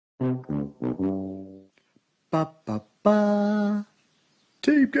Ba ba ba.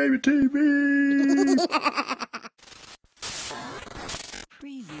 Team Gamer TV.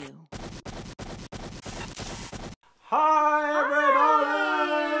 Preview. Hi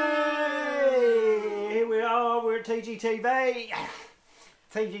everybody! Here we are. We're at TGTV.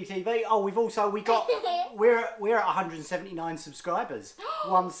 TGTV. Oh, we're at 179 subscribers.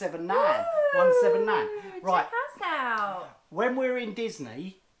 179. 179. Right. Check us out. When we're in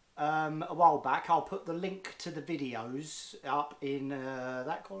Disney, a while back, I'll put the link to the videos up in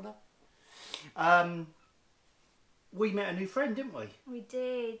that corner. We met a new friend, didn't we? We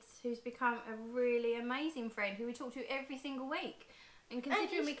did. Who's become a really amazing friend who we talk to every single week. And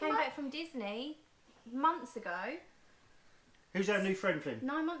considering we came back from Disney months ago. Who's our new friend, Flynn?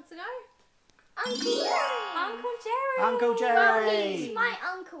 9 months ago? Uncle Jerry. Uncle Jerry. Uncle Jerry. Well, he's my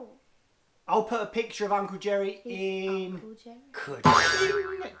uncle. I'll put a picture of Uncle Jerry in... Uncle Jerry.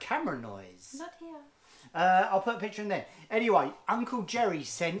 Camera noise. Not here. I'll put a picture in there. Anyway, Uncle Jerry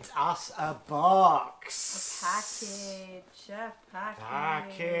sent us a box. A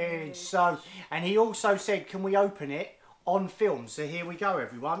package. So, and he also said, can we open it on film? So here we go,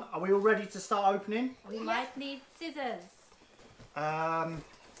 everyone. Are we all ready to start opening? We might need scissors. I've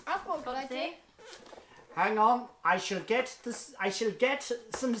got a good idea. Hang on. I shall get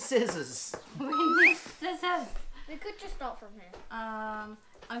some scissors. We need scissors. We could just start from here.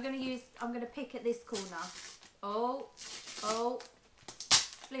 I'm gonna pick at this corner. Oh.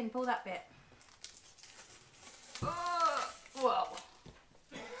 Flynn, pull that bit. Whoa.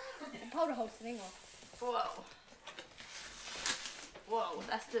 Pull the whole thing off. Whoa.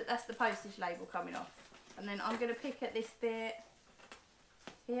 That's the postage label coming off. And then I'm gonna pick at this bit.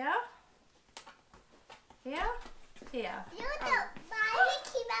 Here. You don't buy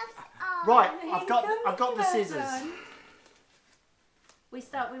Mickey Mouse on. Right, I've got the scissors. We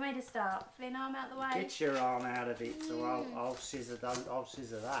made a start. Flynn, arm out the way. Get your arm out of it, so I'll scissor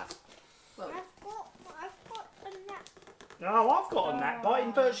that. Well, I've got a nap. No, I've got a nap bite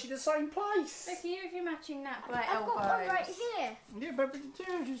in virtually the same place. look at you with your matching nap bite I've elbows. got one right here. Yeah, but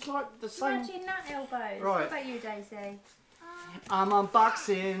it's like the same. Matching nap elbows. Right. What about you, Daisy? I'm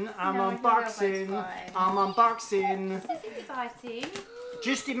unboxing. This is exciting.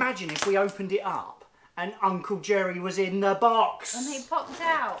 Just imagine if we opened it up and Uncle Jerry was in the box. And he popped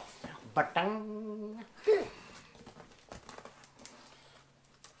out. Ba-dang.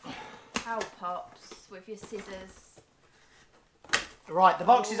 How pops with your scissors. Right, the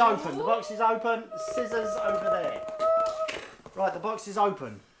box is open. The box is open. Scissors over there. Right, the box is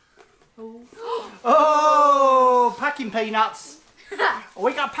open. Oh, packing peanuts.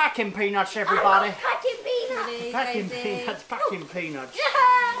 We got packing peanuts, everybody. Packing peanuts. Packing peanuts, packing peanuts. Yay!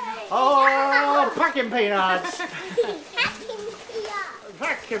 Oh, packing peanuts. Packing peanuts.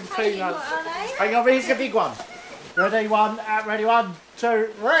 Packing peanuts. What are they? Hang on, here's a big one. Ready, ready, 1,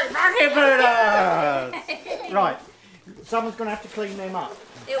 2, packing peanuts. Right, someone's going to have to clean them up.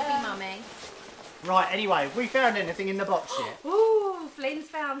 It'll be Mummy. Right, anyway, have we found anything in the box yet? Ooh, Flynn's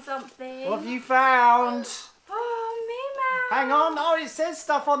found something. What have you found? Oh, Mima. Hang on, oh, it says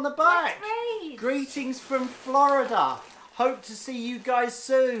stuff on the back. Great. Greetings from Florida. Hope to see you guys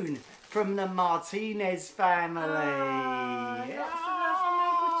soon. From the Martinez family. Lots of love from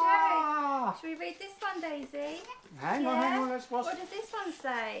Uncle Jerry. Should we read this one, Daisy? Hang on, let's watch. What does this one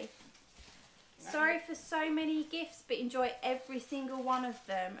say? Sorry for so many gifts, but enjoy every single one of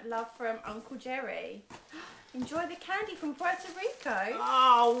them. Love from Uncle Jerry. Enjoy the candy from Puerto Rico.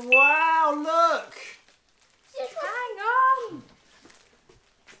 Oh, wow, look. Hang on.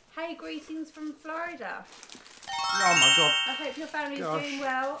 Hey, greetings from Florida. Oh, my God. I hope your family's doing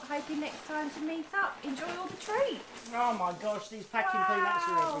well. Hoping next time to meet up. Enjoy all the treats. Oh, my gosh, these packing peanuts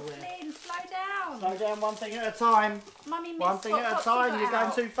are everywhere. Flynn, slow down. Slow down one thing at a time. Mummy missed One thing what at a Popsy time, got you're going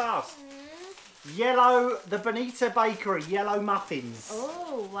out. too fast. Yellow, the Bonita Bakery, yellow muffins.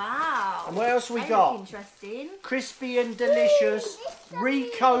 Oh, wow. And what else we They got? look interesting. Crispy and delicious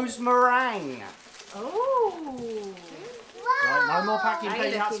Rico's meringue. Oh. Right, no more packing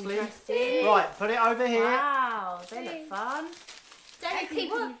They peanuts, look please. interesting. Right, put it over here. Wow, they look fun. Daisy,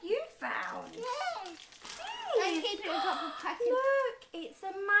 What have you found? Don't keep it on top of packing. Look, it's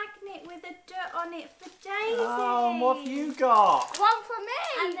a magnet with a dirt on it for Daisy. Oh, and what have you got? One for me.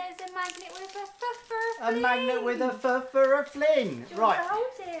 And there's a magnet with a for A magnet with a fur for a Flynn. Do you Right, want to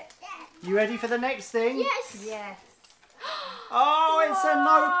hold it? you ready for the next thing? Yes. Yes. Oh, it's a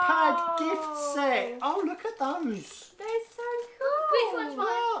notepad Whoa. gift set. Oh, look at those. They're so cool. Which one's mine?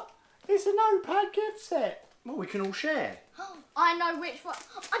 Look, it's a notepad gift set. Well, we can all share. I know which one.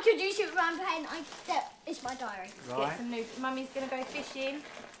 I could use it around pen. It's my diary. Right. Get some new. Mummy's gonna go fishing.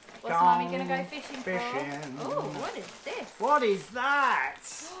 What's Mummy going to go fishing for? Fishing. Oh, what is this? What is that?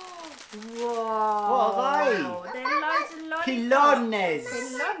 Whoa. What are they? They're loads of lollipops. Pilones.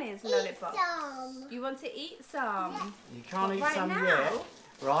 Pilones lollipops. Some. You want to eat some? You can't eat Right some now? yet.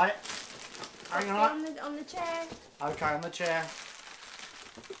 Right. Hang on. On the chair. Okay, on the chair.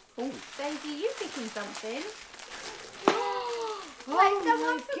 Oh. Daisy, you picking something? Wait, Oh some my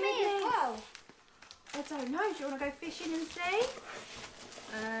one for me as goodness. well. I don't know. Do you want to go fishing and see?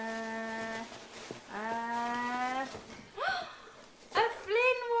 A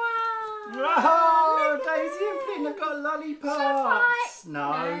Flynn one. Oh, Look at Daisy and that. Flynn have got lollipops. Surprise.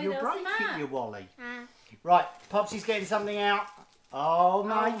 No, No, you'll they'll break snap. it, you Wally. Right, Popsy's getting something out. Oh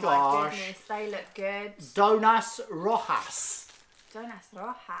my Oh my gosh. goodness, they look good. Donas Rojas. Donas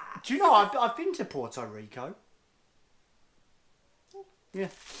Rojas. Do you know, I've been to Puerto Rico. Yeah.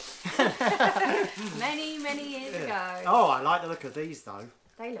 Many years ago. Oh, I like the look of these though.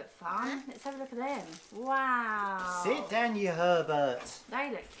 They look fun. Let's have a look at them. Wow. Sit down, you Herbert. They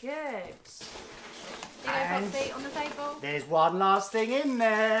look good. Do you And- go Popsy on the table? There's one last thing in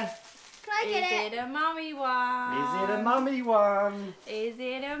there. Can I get Is it a mummy one? Is it a mummy one? Is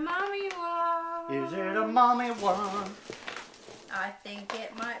it a mummy one? Is it a mummy one? I think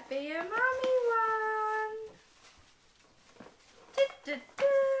it might be a mummy one. Du-du-du.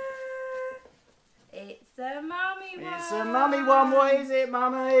 It's a mummy one. It's a mummy one. What is it,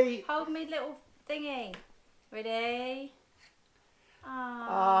 mummy? Hold me little thingy. Ready? Oh.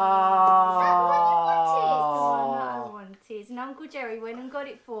 The one that I wanted. And Uncle Jerry went and got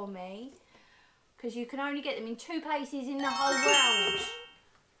it for me. Because you can only get them in 2 places in the whole world.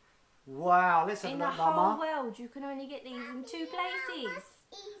 Wow, let's have a In the look, whole mama. world, you can only get these in 2 places.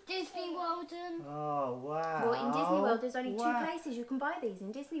 Disney World and Oh, wow. Well, in Disney World, there's only Wow. 2 places you can buy these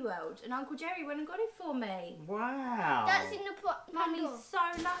in Disney World. And Uncle Jerry went and got it for me. Wow. that's in the Mummy's so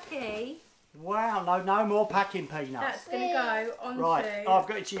lucky. Wow, no more packing peanuts. That's going to go onto... Right, oh, I've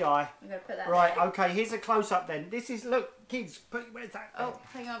got itchy eye. I'm going to put that Right, there. okay, here's a close-up then. This is, look, kids, where's that? Oh,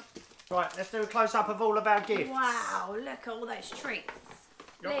 hang on. Right, let's do a close-up of all of our gifts. Wow, look at all those treats.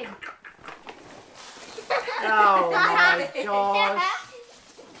 Lynn. Oh my gosh.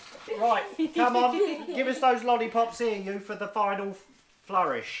 Right, come on, give us those lollipops here, you, for the final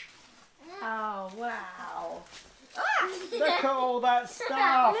flourish. Oh, wow. Look at all that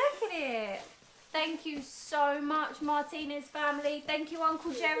stuff. Look at it. Thank you so much, Martinez family. Thank you,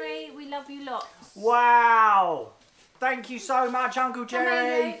 Uncle Jerry. We love you lots. Wow. Thank you so much, Uncle Come,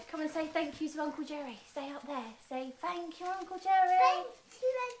 Jerry. Lulu, come and say thank you to Uncle Jerry. Stay up there. Say thank you, Uncle Jerry.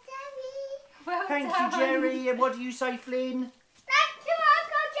 Well Thank done. you, Jerry. And what do you say, Flynn? Thank you,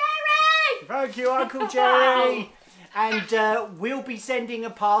 Uncle Jerry! Thank you, Uncle Jerry. And we'll be sending a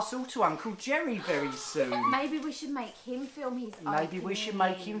parcel to Uncle Jerry very soon. Maybe we should make him film his Maybe we should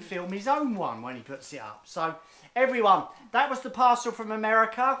opening. make him film his own one when he puts it up. So, everyone, that was the parcel from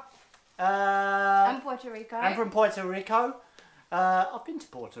America. And Puerto Rico. And from Puerto Rico. I've been to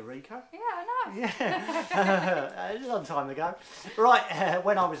Puerto Rico. Yeah, I know. Yeah, a long time ago. Right,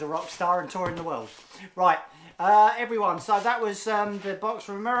 when I was a rock star and touring the world. Right, everyone, so that was the box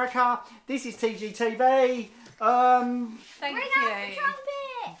from America. This is TGTV. Thank Bring you. out the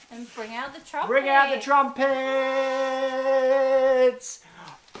trumpet! And bring out the trumpet. Bring out the trumpets.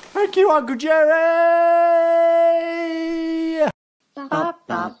 Thank you, Uncle Jerry. Ba,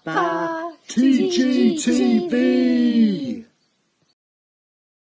 ba, ba. TGTV.